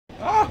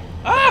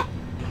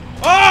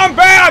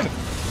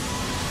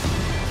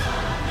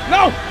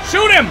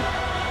Shoot him!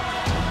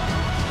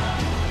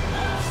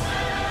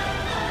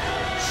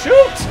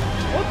 Shoot!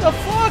 What the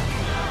fuck?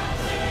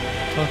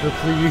 Tucker,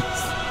 please.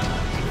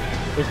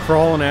 The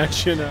crawling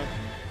action. Shot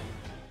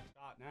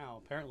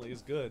now apparently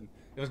is good.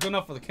 It was good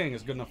enough for the king.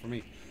 It's good enough for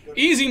me.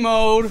 Easy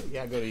mode.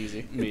 Yeah, go to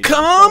easy.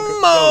 Come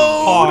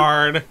mode.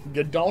 Hard.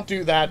 Don't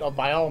do that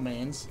by all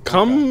means.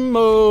 Come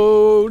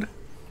mode.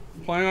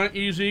 Playing on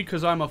easy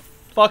because I'm a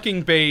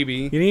fucking baby.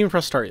 You didn't even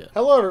press start yet.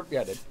 Hello,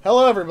 yeah, I did.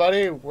 Hello,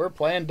 everybody. We're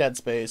playing Dead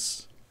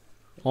Space.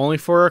 Only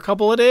for a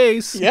couple of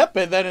days. Yep,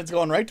 and then it's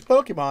going right to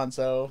Pokemon.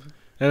 So.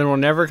 And then we're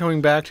never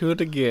coming back to it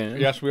again.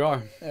 Yes, we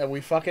are.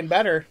 We fucking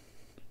better.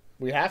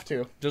 We have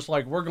to. Just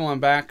like we're going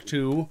back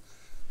to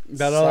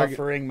that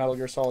Suffering, Metal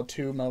Gear Solid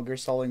 2, Metal Gear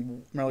Solid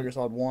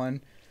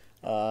 1.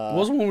 What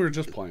was the one we were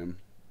just playing?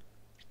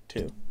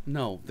 2.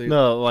 No.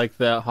 No, like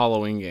the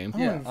Halloween game.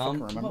 Yeah.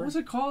 Remember. What was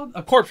it called?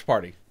 A Corpse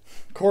Party.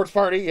 Corpse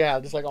Party, yeah,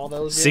 just like all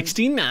those.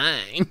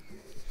 69.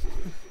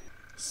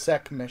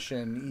 Sec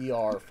Mission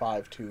ER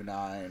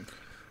 529.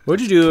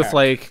 What'd you do if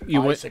like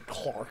you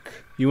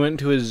went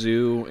to a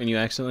zoo and you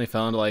accidentally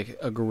found like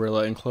a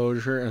gorilla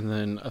enclosure and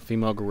then a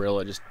female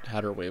gorilla just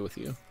had her way with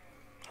you?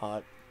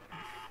 Hot.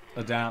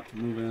 Adapt,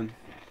 move in.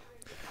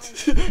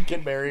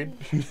 Get married.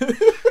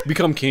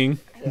 Become king.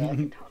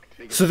 Yeah.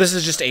 So this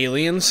is just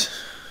aliens?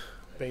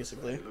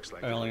 Basically.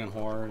 Alien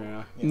horror,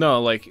 yeah. No,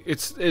 like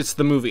it's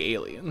the movie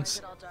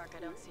Aliens.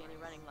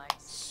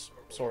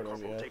 Sort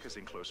of, yeah.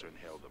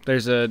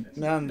 There's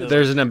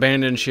an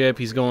abandoned ship.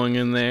 He's going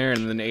in there,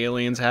 and then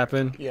aliens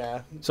happen.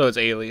 Yeah. So it's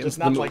aliens. It's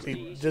not like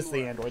just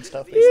the android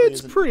stuff.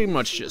 It's pretty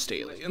much just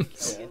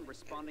aliens. Yeah.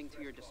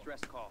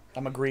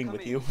 I'm agreeing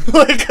with you.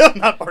 Like I'm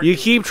not arguing. You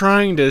keep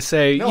trying to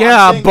say, no,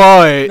 yeah, saying,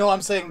 but no,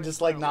 I'm saying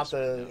just like not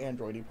the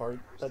androidy part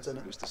that's in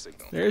it.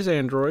 There's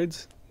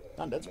androids.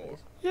 Not Dead Space.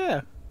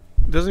 Yeah.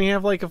 Doesn't he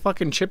have like a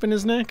fucking chip in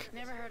his neck?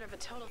 Never heard of a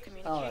total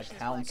Oh, that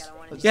counts.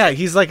 Yeah,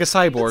 he's like a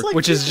cyborg, like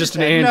which is just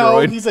an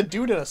android. No, he's a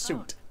dude in a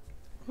suit.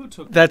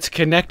 That's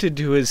connected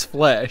to his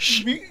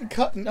flesh.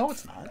 No,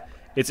 it's not.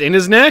 It's in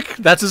his neck?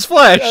 That's his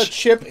flesh. A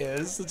chip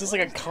is. It's just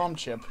like a comm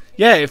chip.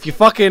 Yeah, if you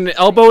fucking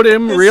elbowed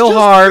him real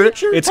hard,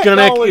 it's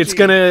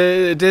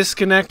gonna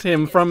disconnect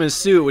him from his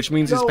suit, which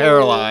means he's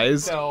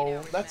paralyzed.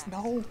 No, that's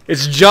no.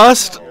 It's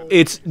just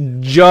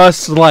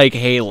like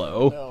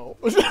Halo. No.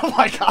 Oh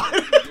my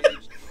god.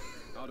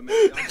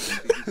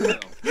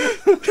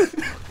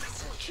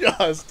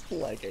 Just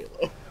like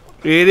Halo.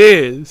 It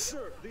is.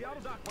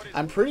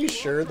 I'm pretty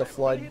sure the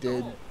Flood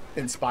did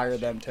inspire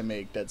them to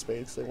make Dead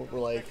Space. They were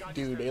like,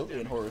 dude,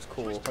 alien horror is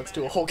cool. Let's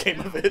do a whole game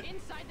of it.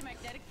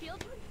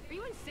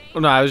 Oh,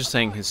 no, I was just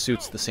saying his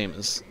suit's the same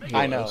as Halo's.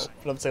 I know,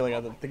 but I'm saying like,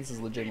 I think this is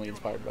legitimately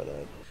inspired by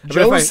that.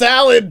 Joe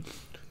Salad!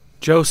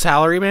 Joe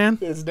Salaryman?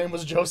 His name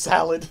was Joe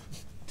Salad.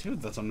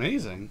 Dude, that's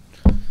amazing.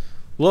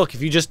 Look,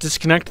 if you just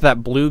disconnect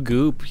that blue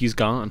goop, he's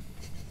gone.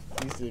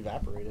 He's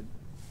evaporated.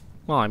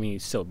 Well, I mean,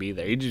 he'd still be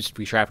there. He'd just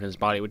be trapped in his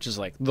body, which is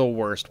like the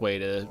worst way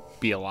to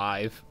be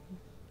alive.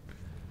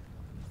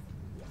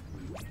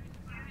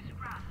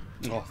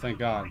 Oh, thank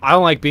God. I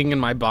don't like being in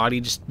my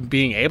body, just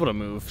being able to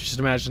move. Just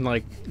imagine,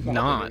 like,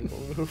 not.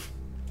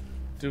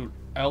 Dude,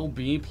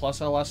 LB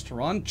plus LS to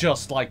run,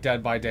 just like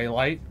Dead by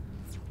Daylight.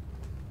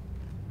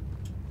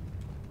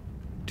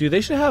 Dude,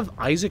 they should have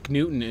Isaac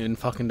Newton in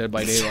fucking Dead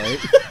by Daylight.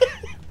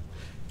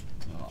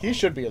 He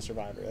should be a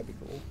survivor. That'd be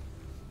cool.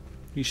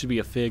 He should be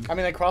a fig. I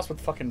mean, they cross with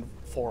fucking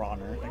For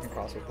Honor. They can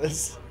cross with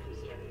this.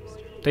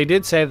 They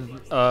did say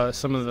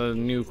some of the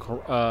new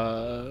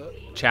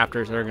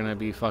chapters are going to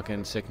be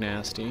fucking sick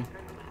nasty.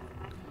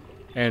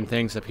 And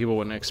things that people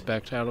wouldn't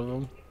expect out of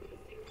them.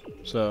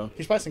 So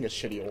He's probably going to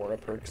get shitty Aura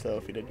perks, though,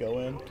 if he did go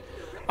in.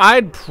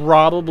 I'd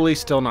probably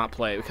still not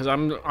play, because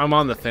I'm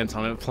on the fence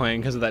on it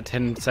playing because of that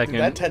 10-second...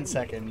 Dude, that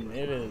 10-second,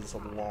 it is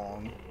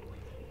long.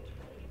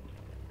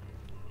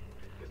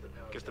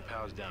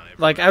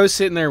 Like, I was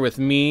sitting there with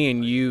me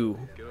and you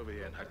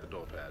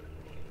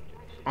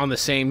on the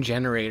same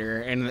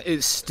generator, and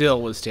it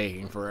still was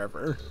taking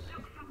forever.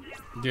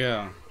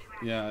 Yeah.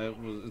 Yeah,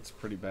 it's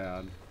pretty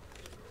bad.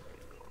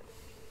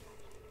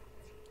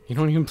 You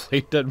don't even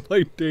play Dead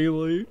by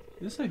Daylight?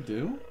 Yes, I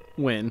do.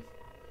 When?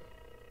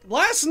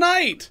 Last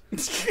night!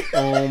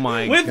 Oh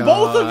my god. With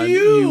both of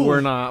you! You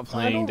were not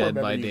playing Dead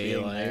by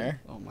Daylight.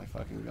 Oh my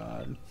fucking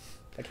god.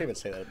 I can't even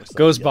say that.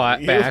 Goes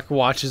back,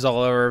 watches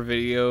all of our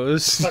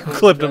videos,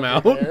 clipped them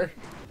out.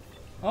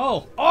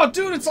 Oh,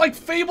 dude, it's like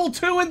Fable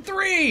 2 and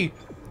 3!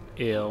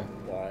 Ew.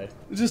 Why?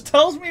 It just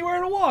tells me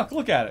where to walk.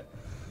 Look at it.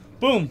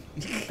 Boom.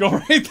 Go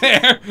right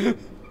there.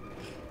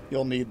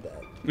 You'll need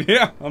that.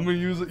 Yeah, I'm gonna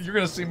use it. You're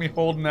gonna see me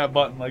holding that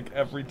button like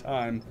every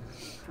time.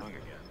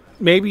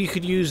 Maybe you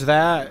could use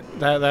that.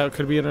 That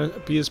could be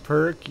his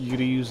perk. You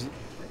could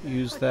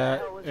use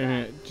that,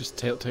 and it just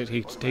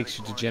takes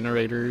you to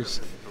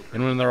generators.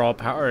 And when they're all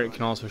powered, it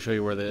can also show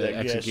you where the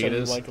exit gate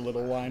is. Like a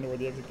little line where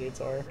the exit gates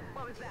are.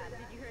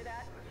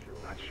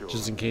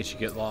 Just in case you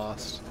get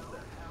lost.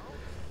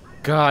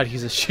 God,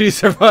 he's a shitty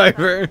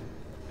survivor.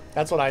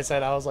 That's what I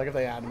said. I was like, if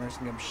they add him, there's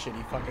gonna be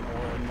shitty fucking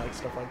aura and like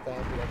stuff like that,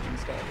 reduction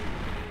stuff.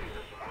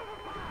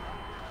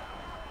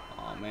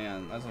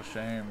 man, that's a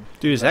shame.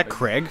 Dude, is that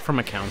Craig from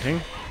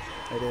accounting?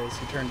 It is.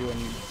 He turned you in.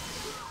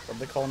 What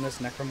do they call this?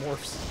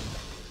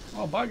 Necromorphs.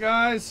 Oh, bye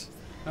guys.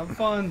 Have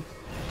fun.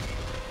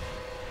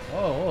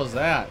 Whoa, what was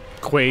that?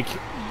 Quake.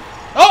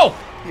 Oh!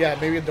 Yeah,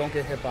 maybe don't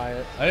get hit by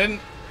it. I didn't.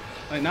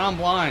 Like, now I'm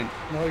blind.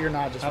 No, you're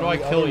not. Just How do run I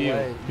the kill other you?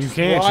 way. You Just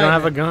can't. You run. don't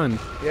have a gun.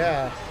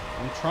 Yeah.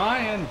 I'm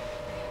trying.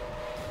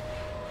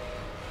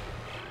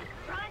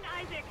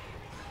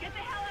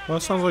 Well,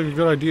 that sounds like a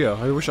good idea.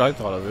 I wish I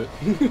thought of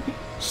it.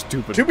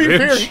 Stupid To be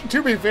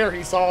bitch.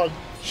 fair,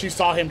 she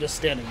saw him just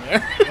standing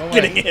there, No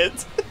getting way.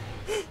 hit.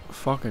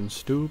 Fucking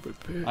stupid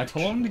bitch. I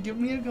told him to give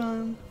me a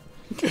gun.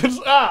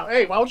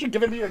 Hey, why would you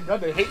give me a gun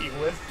to hit you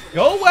with?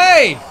 Go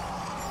away!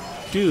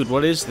 Dude,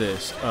 what is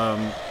this?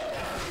 Okay,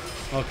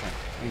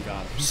 thank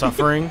God.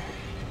 Suffering?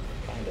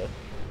 Kinda.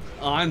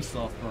 I'm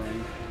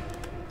suffering.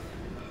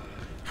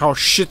 How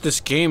shit this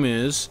game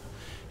is.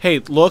 Hey,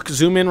 look,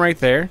 zoom in right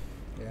there.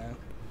 Yeah.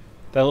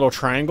 That little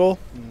triangle.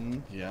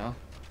 Yeah.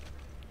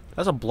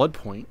 That's a blood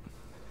point.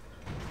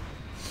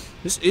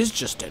 This is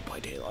just Dead by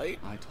Daylight.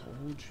 I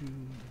told you.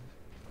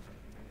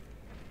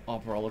 Oh,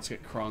 bro, let's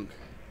get crunk.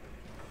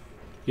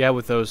 Yeah,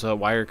 with those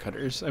wire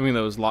cutters. I mean,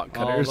 those lock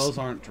cutters. Oh, those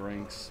aren't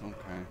drinks.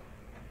 Okay.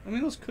 I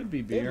mean, those could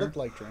be They beer. look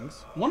like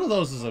drinks. One of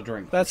those is a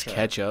drink. for That's sure.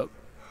 ketchup.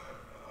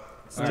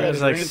 All right,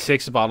 There's like drink.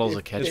 6 bottles of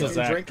If ketchup. you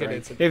Zach drink it, drink.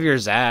 it's a If you're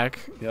Zach.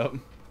 Yep.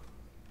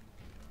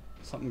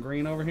 Something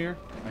green over here?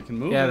 I can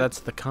move Yeah, it. that's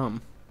the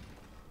cum.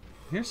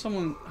 Here's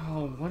someone...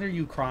 Oh, what are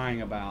you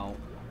crying about?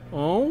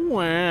 Oh,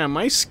 wow,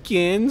 my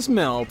skin's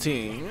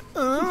melting.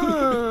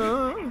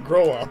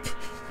 grow up.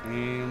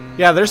 And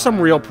Yeah, there's some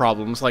real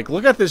problems. Like,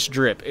 look at this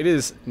drip. It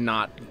is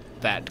not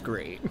that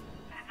great.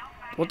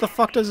 What the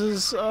fuck does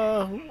his,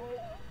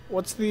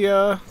 what's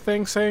the,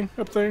 thing saying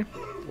up there?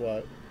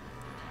 What?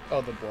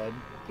 Oh, the blood.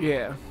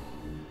 Yeah.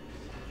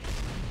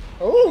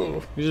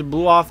 Oh! He just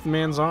blew off the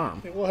man's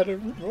arm. What a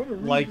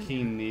Like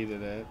he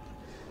needed it.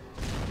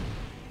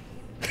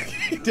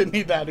 He didn't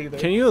need that either.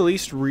 Can you at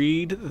least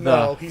read the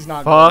No, he's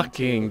not going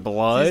fucking to.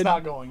 blood? He's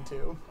not going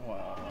to.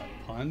 Wow.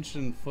 Punch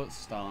and foot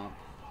stomp.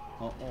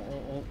 Oh, oh,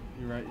 oh, oh.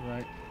 You're right, you're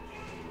right.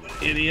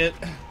 Idiot.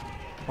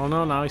 Oh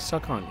no, now he's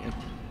stuck on you.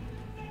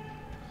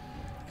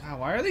 God,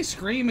 why are they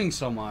screaming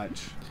so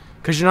much?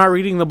 Because you're not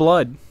reading the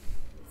blood.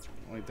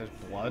 Wait, there's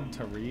blood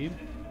to read?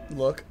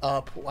 Look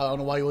up. I don't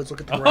know why you always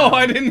look at the Oh, ground.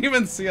 I didn't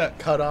even see it.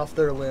 Cut off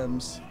their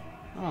limbs.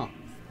 Oh,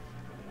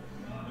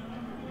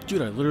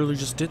 Dude, I literally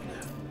just did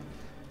that.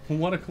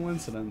 what a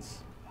coincidence.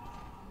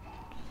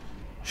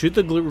 Shoot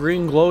the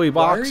green glowy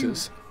Why are you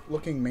boxes.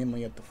 looking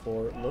mainly at the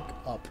floor. Look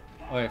up.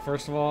 Okay,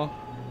 first of all,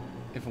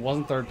 if it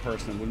wasn't third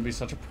person, it wouldn't be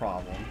such a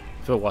problem.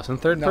 If it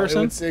wasn't third No, it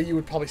person, would say you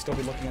would probably still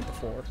be looking at the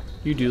floor.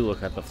 you do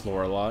look at the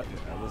floor a lot.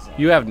 Yeah, this,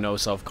 You have no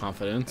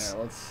self-confidence.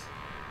 yeah, let's...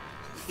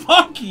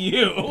 Fuck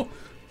you!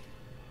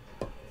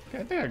 Okay,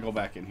 I think I go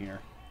back in here.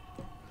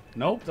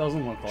 Nope,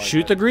 doesn't look like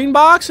Shoot it. the green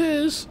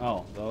boxes.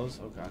 Oh, those?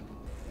 Okay.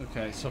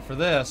 Okay, so for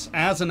this,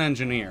 as an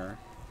engineer,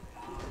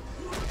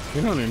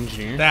 You're not an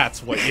engineer.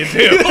 that's what you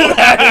do.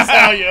 That is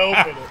how you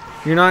open it.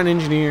 You're not an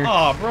engineer.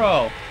 Oh,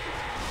 bro.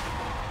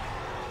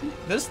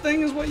 This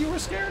thing is what you were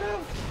scared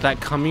of? That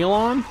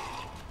Cumulon?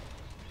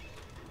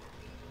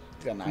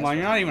 He's got nice Come on,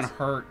 you're not even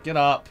hurt. Get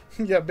up.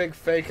 Yeah, big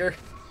faker.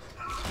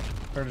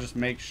 Or just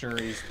make sure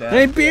he's dead.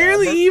 I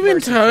barely mer- even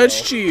mercy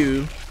touched kill.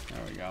 you.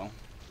 There we go.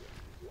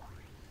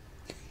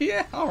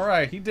 Yeah,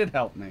 alright. He did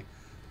help me.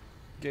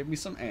 Gave me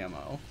some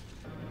ammo.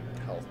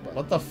 Health button.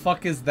 What the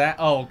fuck is that?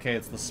 Oh, okay.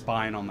 It's the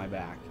spine on my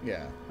back.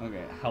 Yeah.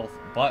 Okay, health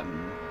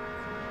button.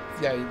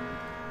 Yeah,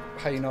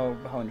 how you know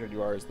how injured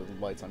you are is the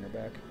lights on your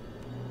back.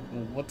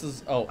 Well, what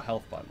does... Oh,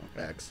 health button.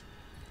 Okay. X.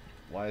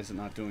 Why is it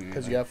not doing anything?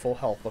 Because you have full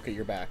health. Look at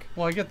your back.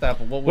 Well, I get that,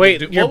 but what would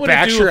Wait, it do? your What would it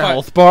back's do your if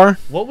health bar?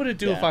 What would it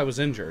do if Yeah. I was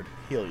injured?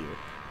 Heal you.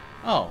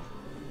 Oh.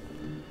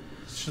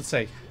 It should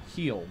say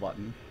heal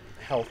button.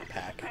 Health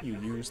pack. You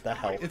use the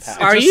health It's, pack.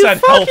 it Are just you said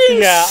fucking health.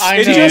 Yeah, I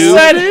It know. just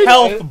said it.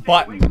 Health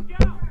button.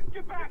 I'm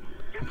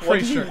What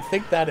pretty do sure. you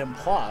think that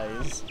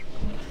implies?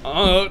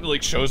 It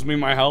like shows me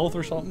my health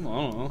or something. I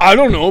don't know. I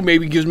don't know.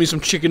 Maybe gives me some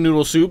chicken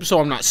noodle soup so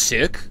I'm not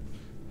sick.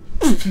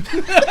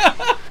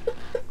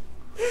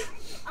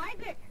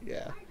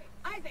 Yeah.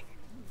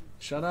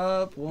 Shut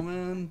up,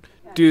 woman.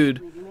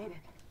 Dude,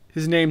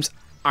 his name's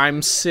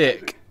I'm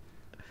Sick.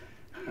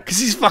 Because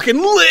he's fucking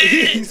lit.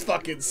 He's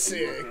fucking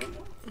sick.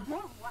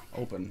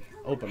 Open.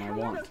 Open, I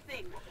want.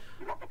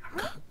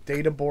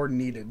 Data board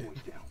needed.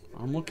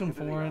 I'm looking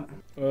for it.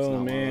 Oh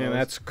not man, one of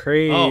that's Oh,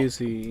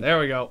 crazy. there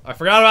we go. I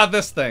forgot about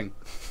this thing.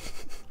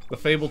 The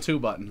Fable 2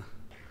 button.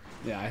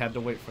 Yeah, I had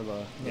to wait for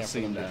the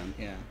scene to end.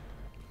 Yeah.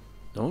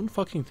 Don't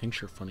fucking think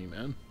you're funny,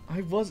 man.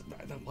 I was...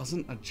 That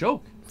wasn't a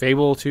joke.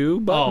 Fable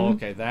 2 button? Oh,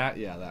 okay. That...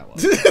 Yeah, that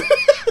was.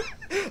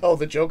 Oh,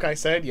 the joke I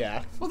said?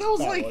 Yeah. Well, that was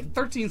That like one.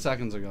 13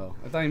 seconds ago.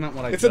 I thought you meant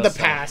what I It's just in the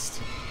said.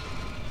 past.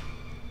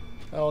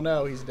 Oh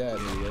no, he's dead.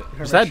 Idiot.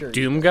 Is that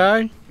Doom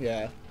guy?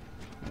 Yeah.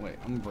 Wait,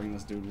 I'm gonna bring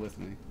this dude with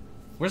me.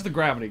 Where's the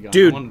gravity gun? I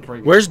Dude, wanted to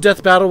bring where's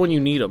Death Battle when you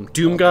need him?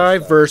 Doom Oh, guy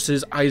that's that.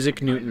 versus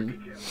Isaac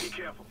Newton.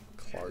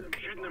 Clark.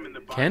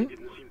 Ken?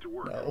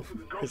 No,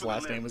 his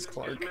last name is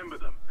Clark.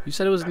 You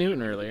said it was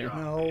Newton earlier.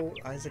 No,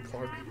 Isaac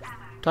Clark.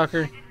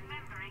 Tucker,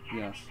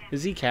 Yes.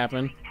 is he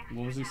capping?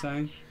 What was he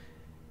saying?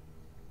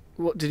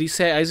 What did he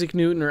say? Isaac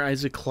Newton or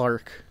Isaac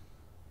Clark?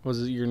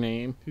 Was it your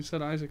name? He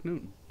said Isaac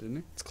Newton, didn't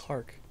he? It's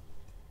Clark.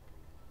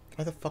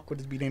 Why the fuck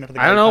would it be named after the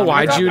I guy? don't know. who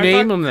founded Why'd it? you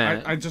name him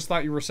that? I just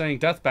thought you were saying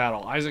Death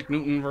Battle. Isaac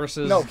Newton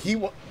versus No,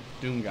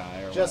 Doom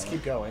Guy. Or just whatever.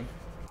 keep going.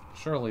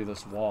 Surely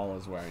this wall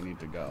is where I need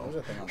to There's go.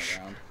 a thing on the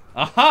ground.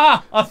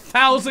 Aha!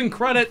 1,000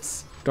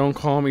 credits! Don't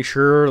call me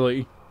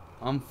Shirley.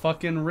 I'm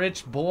fucking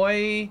rich,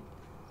 boy.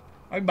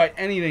 I can buy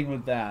anything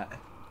with that.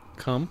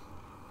 Come.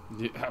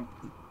 Yeah,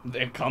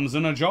 it comes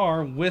in a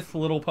jar with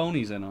little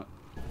ponies in it.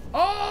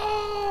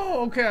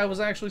 Oh! Okay, I was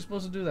actually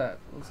supposed to do that.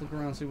 Let's look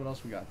around and see what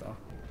else we got, though.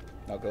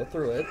 I'll go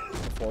through it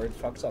before it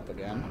fucks up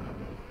again.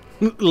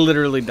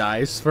 Literally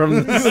dies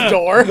from The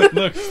door.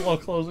 The slow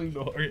closing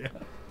door, yeah.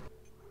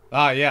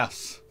 Ah,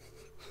 yes.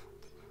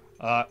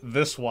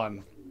 This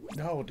one.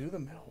 No, do the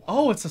middle one.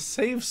 Oh, it's a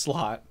save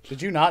slot.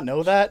 Did you not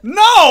know that?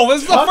 No!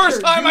 This is the Tucker,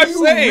 first time do I've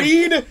you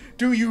saved! read?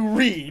 Do you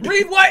read?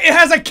 Read what? It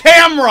has a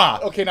camera!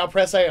 Okay, now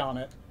press A on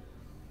it.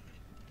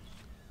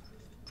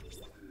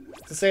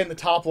 To say in the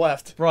top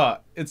left. Bruh,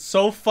 it's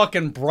so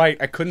fucking bright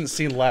I couldn't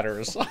see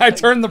letters. I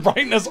turned the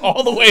brightness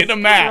all the way to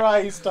max.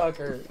 Christ,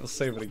 Tucker. Let's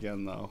save it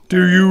again, though.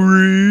 Do you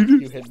read?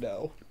 You hit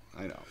no.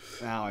 I know.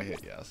 Now I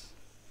hit yes.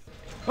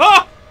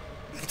 Ah!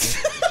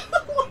 It's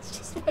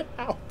just went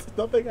out.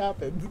 Nothing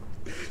happened.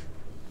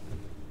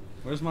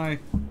 Where's my...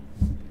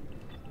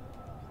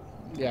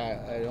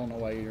 Yeah, I don't know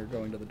why you're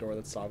going to the door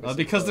that's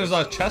obviously because there's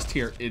a closed. chest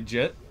here,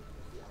 idiot.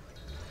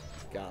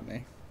 Got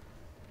me.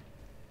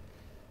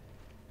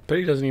 But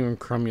he doesn't even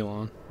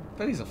crumulon.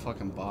 Bet he's a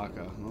fucking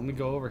baka. Let me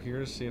go over here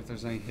to see if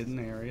there's any hidden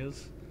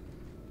areas.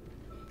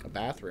 A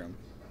bathroom.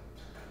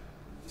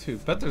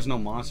 Dude, bet there's no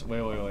monster.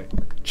 Wait.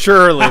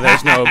 Surely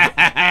there's no.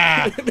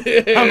 I'm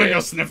gonna go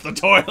sniff the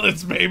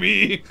toilets,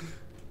 baby.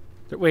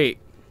 Wait.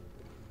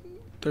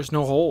 There's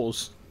no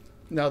holes.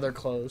 No, they're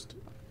closed.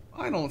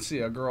 I don't see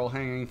a girl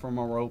hanging from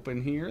a rope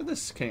in here.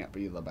 This can't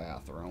be the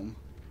bathroom.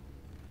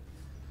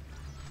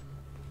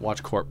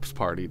 Watch Corpse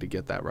Party to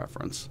get that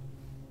reference.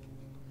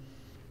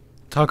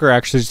 Tucker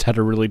actually just had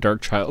a really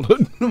dark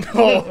childhood.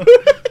 Oh.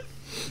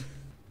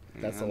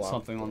 That's a And lot.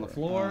 something on the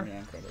floor. Oh,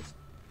 yeah, credits.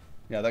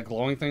 Yeah, that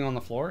glowing thing on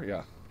the floor.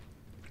 Yeah.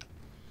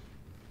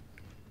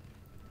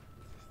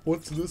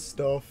 What's this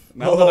stuff?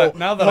 Now that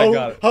I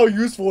got it. How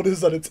useful it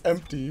is that it's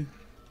empty.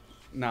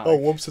 No. Oh,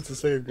 whoops, it's a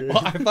save game.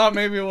 Well, I thought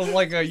maybe it was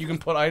like you can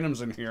put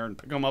items in here and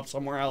pick them up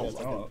somewhere Yeah, else. it's,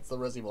 like Oh. it's the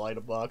Resident Evil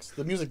item box.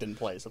 The music didn't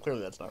play, so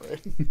clearly that's not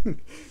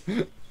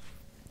right.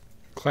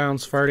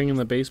 Clowns farting in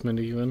the basement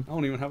even. I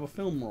don't even have a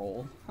film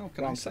roll. How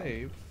can I Wrong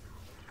save?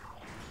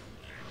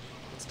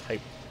 It's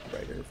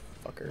typewriter,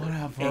 fucker.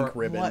 Whatever. Ink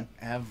ribbon.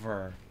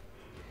 Whatever.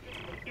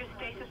 Your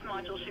stasis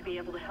module should be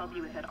able to help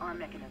you with that arm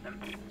mechanism.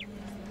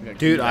 Yeah,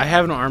 Dude, keep I that.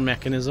 have an arm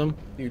mechanism.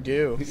 You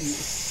do.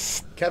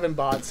 Kevin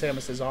bought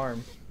Samus's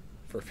arm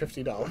for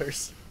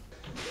 $50.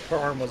 Her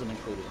arm wasn't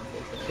included,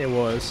 unfortunately. It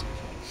was.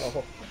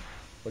 Oh,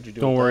 what'd you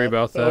do? Don't with worry that?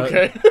 about that.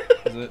 Okay.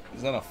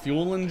 Is that a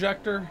fuel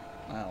injector?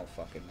 I don't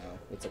fucking know.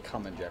 It's a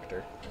cum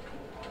injector.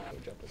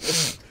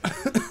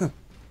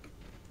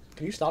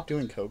 Can you stop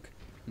doing coke?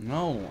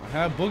 No, I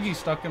have Boogie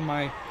stuck in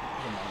my... He's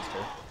a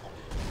monster.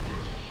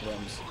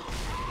 Limbs.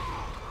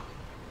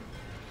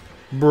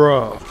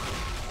 Bruh.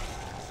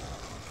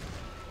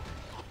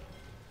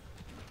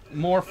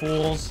 More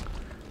fools.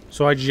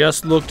 So I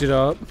just looked it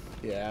up.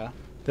 Yeah.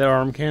 That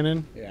arm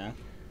cannon Yeah.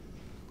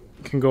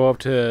 can go up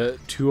to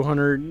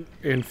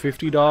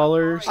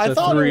 $250 I to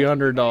thought it-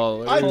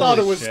 $300. I thought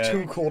it was shit.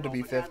 too cool to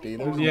be 50.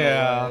 There's no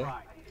Yeah. way.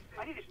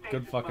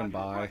 Good fucking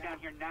buy.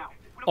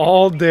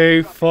 All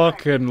day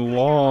fucking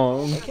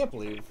long. I can't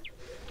believe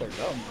they're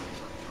dumb.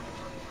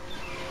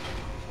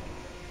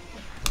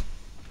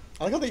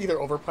 I like how they either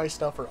overprice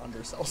stuff or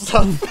undersell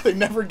stuff. They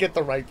never get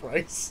the right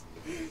price.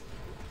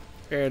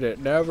 And it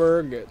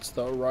never gets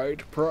the right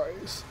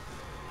price.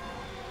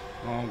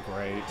 Oh,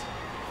 great.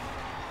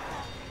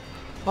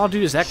 Oh,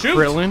 dude, is that Shoot!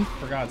 Krillin?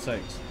 For God's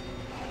sakes.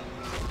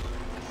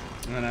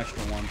 And an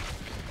extra one.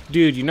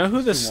 Dude, you know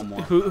who Let's this do one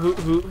more.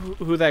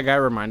 who that guy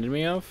reminded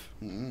me of?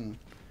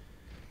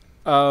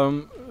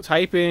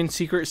 Type in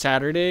Secret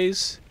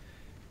Saturdays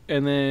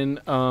and then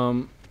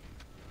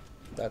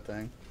That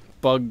thing.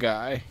 Bug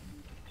Guy.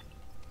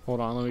 Hold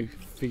on, let me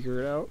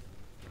figure it out.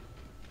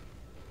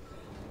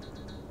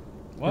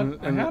 What?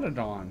 And- I had it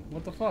on.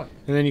 What the fuck?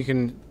 And then you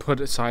can put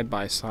it side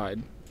by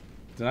side.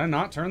 Did I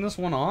not turn this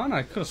one on?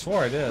 I could have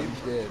swore I did. You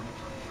did.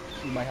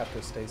 You might have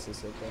to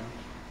stasis it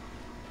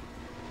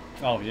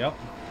though. Oh, yep.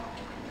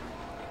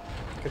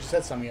 Because you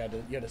said something you had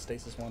to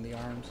stasis one of the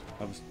arms.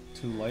 I was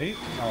too late?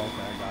 Oh,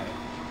 okay, I got it.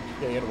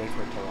 Yeah, you had to wait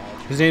for it to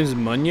lodge. His name's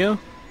Munya.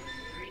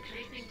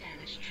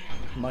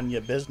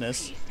 Munya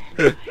business.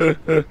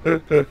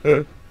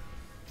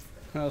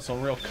 That's a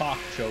real cock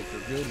choker.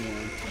 Good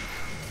one.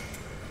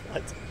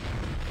 What?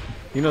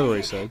 You know what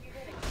he said.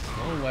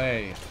 No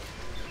way.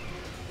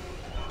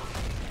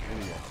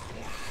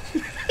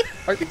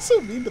 Are you so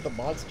mean to the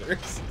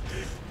monsters?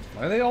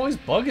 Why are they always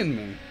bugging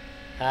me?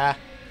 Ah.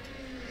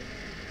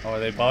 Oh, are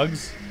they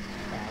bugs?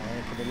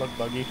 They look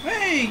buggy.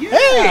 Hey, yeah!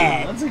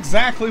 Hey! That's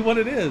exactly what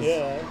it is.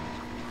 Yeah.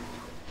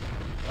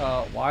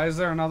 Why is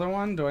there another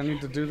one? Do I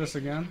need to do this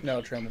again?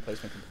 No, tram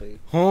replacement complete.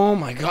 Oh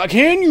my god,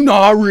 can you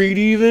not read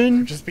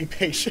even? Just be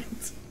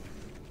patient.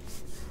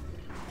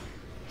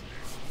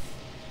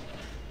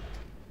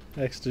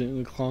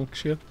 Accidentally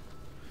clonked you.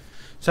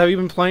 So have you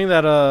been playing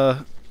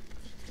that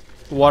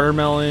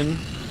Watermelon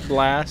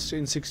Blast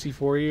in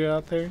 64 you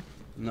got there?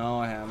 No,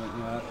 I haven't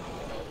yet.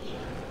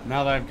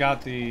 Now that I've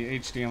got the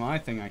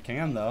HDMI thing, I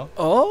can, though.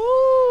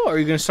 Oh, are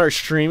you gonna start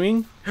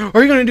streaming?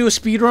 Are you gonna do a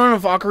speed run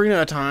of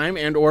Ocarina of Time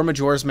and or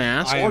Majora's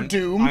Mask? Or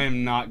Doom. I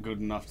am not good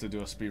enough to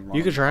do a speed run.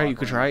 You could of try it. You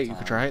could Ocarina try of it. You could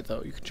Time. try it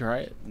though. You could try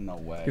it. No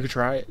way. You could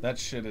try it. That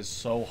shit is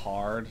so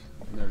hard.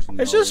 There's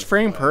It's no just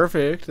frame way.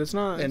 perfect. It's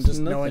not. And it's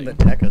just knowing the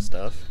nothing. Tekka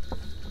stuff.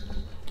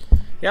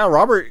 Yeah,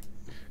 Robert,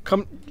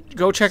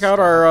 go check out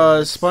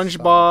our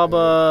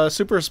SpongeBob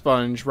Super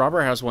Sponge.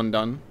 Robert has one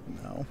done.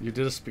 No. You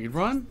did a speed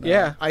run?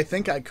 Yeah. I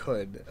think I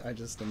could. I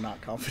just am not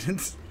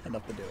confident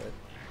enough to do it.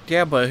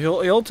 Yeah, but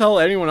he'll tell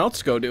anyone else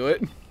to go do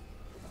it.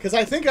 Because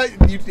I think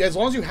as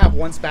long as you have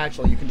one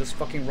spatula, you can just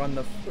fucking run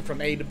from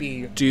A to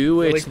B.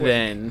 Do really it quick.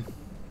 then,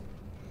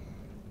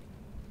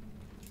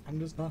 I'm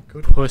just not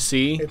good.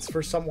 pussy. It's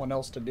for someone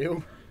else to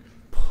do.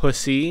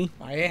 Pussy.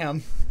 I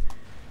am.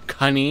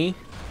 Cunny.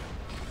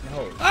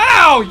 No.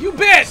 Ow, you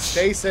bitch!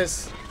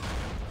 Stasis.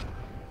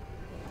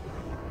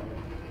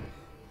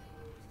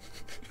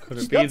 Could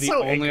it He be got the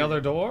so only angry.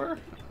 other door?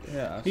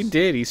 Yeah. He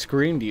did. He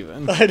screamed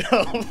even. I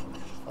know.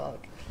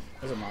 Fuck.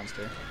 There's a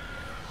monster.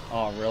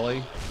 Oh,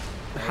 really?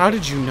 How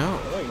did you know?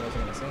 Oh, you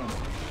wasn't gonna see him.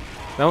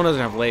 That one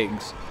doesn't have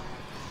legs.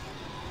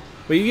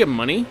 But you get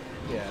money?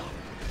 Yeah.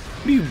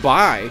 What do you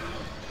buy?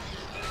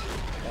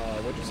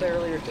 What'd you say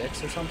earlier?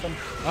 Dicks or something?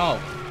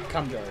 Oh.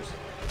 Cum jars.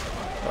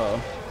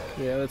 Oh.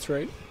 Yeah, that's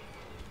right.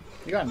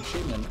 You got an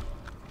achievement.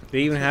 They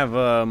even have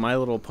My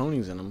Little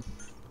Ponies in them.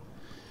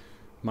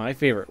 My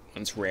favorite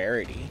one's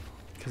Rarity.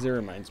 Because it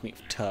reminds me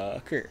of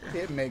Tucker.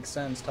 It makes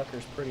sense.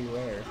 Tucker's pretty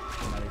rare.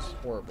 And that is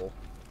horrible.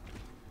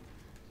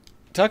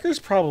 Tucker's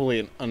probably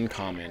an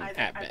uncommon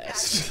at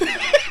best.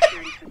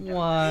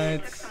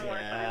 What?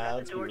 Yeah,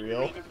 let's be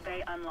real.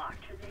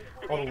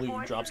 All the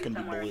loot drops can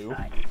be blue.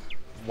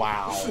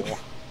 Wow.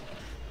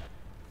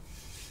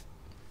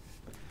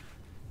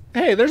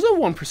 Hey, there's a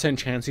 1%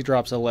 chance he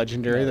drops a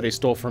legendary that he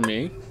stole from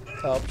me.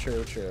 Oh,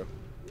 true, true.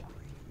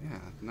 Yeah,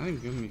 not even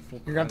giving me full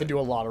You're gonna have to do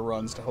a lot of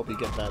runs to hope you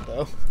get that,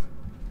 though.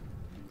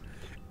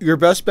 Your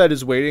best bet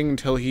is waiting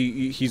until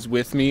he's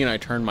with me and I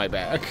turn my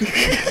back.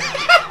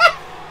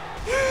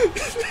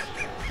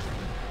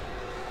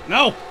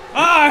 No!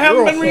 Ah, I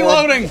haven't been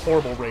reloading!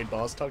 Horrible raid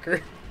boss,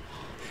 Tucker.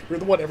 You're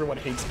the one everyone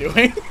hates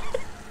doing.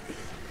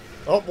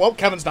 Oh, well,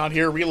 Kevin's not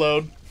here.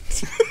 Reload.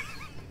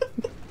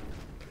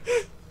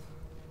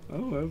 I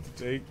don't have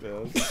to take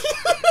this.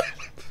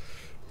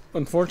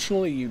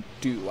 Unfortunately, you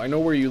do. I know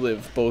where you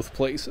live, both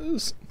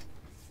places.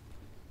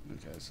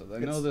 Okay, so they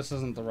know this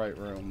isn't the right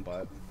room,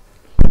 but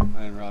I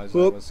didn't realize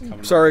Well, that was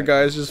coming. sorry right.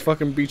 guys, just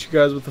fucking beat you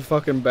guys with the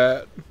fucking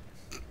bat.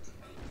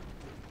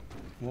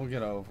 We'll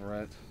get over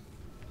it.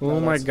 Oh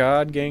my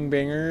god,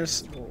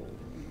 gangbangers.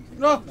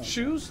 No,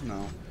 shoes?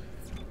 No.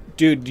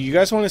 Dude, do you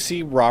guys want to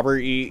see Robert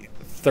eat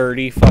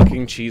 30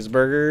 fucking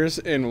cheeseburgers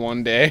in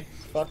one day?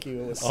 Fuck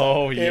you. It was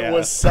Oh, seven. yeah. It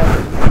was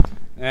 7.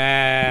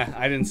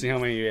 I didn't see how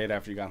many you ate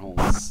after you got home.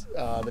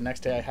 The next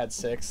day I had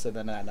 6, and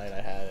then that night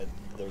I had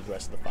the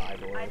rest of the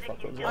 5 or whatever the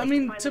fuck it was. I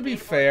mean, to be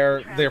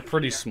fair, they're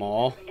pretty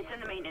small.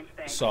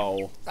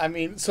 So, I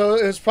mean, so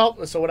it was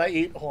probably, so what I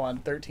eat, hold on,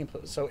 13,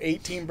 so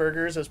 18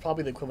 burgers is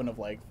probably the equivalent of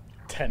like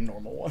 10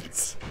 normal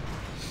ones.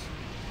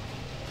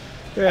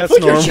 Yeah, I that's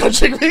think you're normal.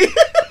 judging me.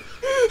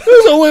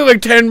 There's only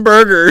like 10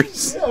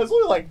 burgers. Yeah, it's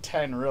only like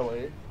 10,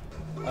 really.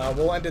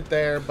 We'll end it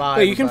there. Bye.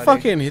 Wait, you can everybody.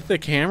 fucking hit the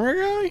camera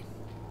guy?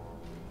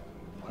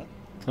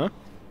 Huh?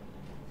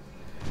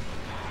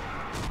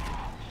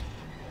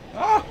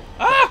 ah!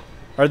 Ah!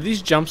 Are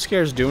these jump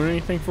scares doing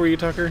anything for you,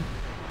 Tucker?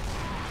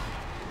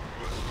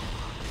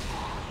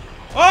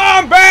 Oh,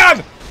 I'm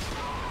bad!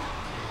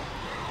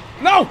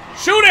 No!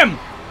 Shoot him!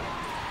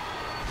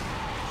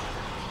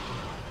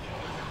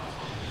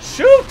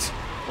 Shoot!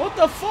 What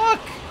the fuck?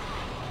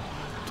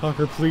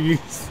 Tucker,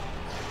 please.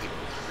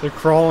 They're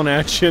crawling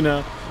at you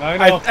now. I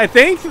know. I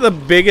think the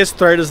biggest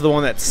threat is the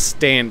one that's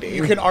standing.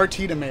 You can RT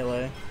to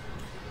melee.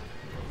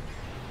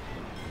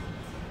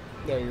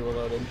 There, you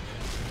reloaded.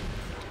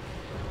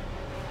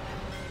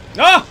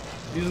 Ah!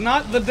 He's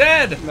not the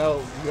dead!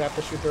 No, you have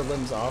to shoot their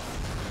limbs off.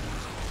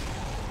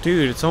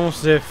 Dude, it's almost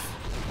as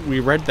if we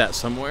read that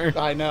somewhere.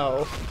 I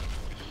know.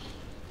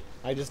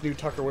 I just knew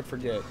Tucker would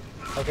forget.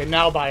 Okay,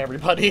 now bye,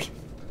 everybody.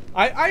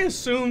 I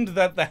assumed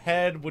that the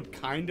head would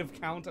kind of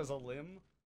count as a limb.